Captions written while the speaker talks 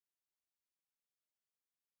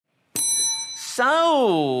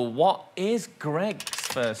So, what is Greg's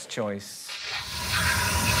first choice?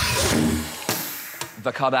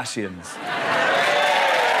 The Kardashians.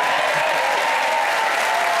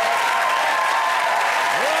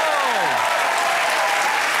 Whoa!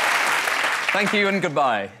 Thank you and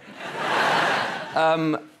goodbye.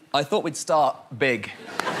 I thought we'd start big.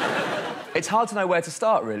 It's hard to know where to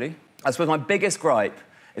start, really. I suppose my biggest gripe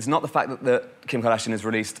is not the fact that Kim Kardashian has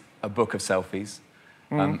released a book of selfies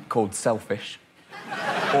called Selfish,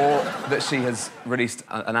 or that she has released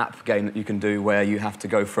an app game that you can do where you have to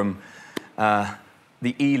go from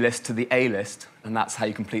the E-list to the A-list, and that's how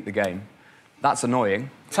you complete the game. That's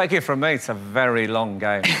annoying. Take it from me, it's a very long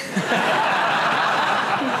game.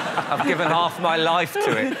 I've given half my life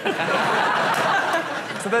to it.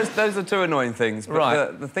 So those are two annoying things. But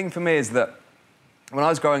right. The thing for me is that when I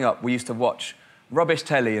was growing up, we used to watch rubbish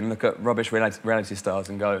telly and look at rubbish reality stars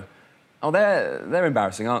and go, oh, they're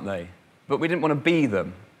embarrassing, aren't they? But we didn't want to be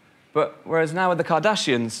them. But whereas now with the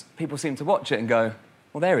Kardashians, people seem to watch it and go,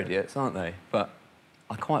 well, they're idiots, aren't they? But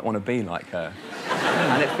I quite want to be like her.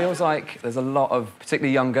 And it feels like there's a lot of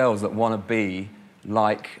particularly young girls that want to be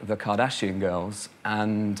like the Kardashian girls,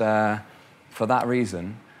 and for that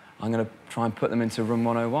reason, I'm going to try and put them into room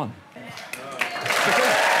 101.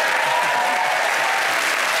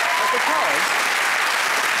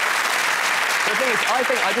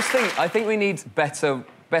 I think we need better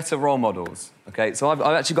role models, OK? So I've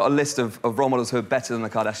actually got a list of role models who are better than the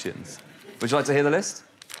Kardashians. Would you like to hear the list?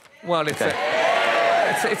 Well, it's a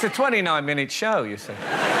 29-minute show, you see.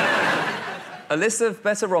 A list of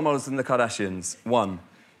better role models than the Kardashians. 1.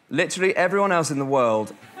 Literally everyone else in the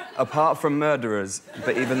world, apart from murderers,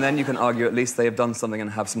 but even then you can argue at least they have done something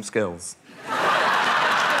and have some skills. Ooh.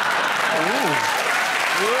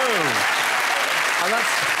 Whoa. And that's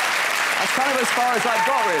kind of as far as I've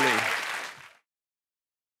got, really.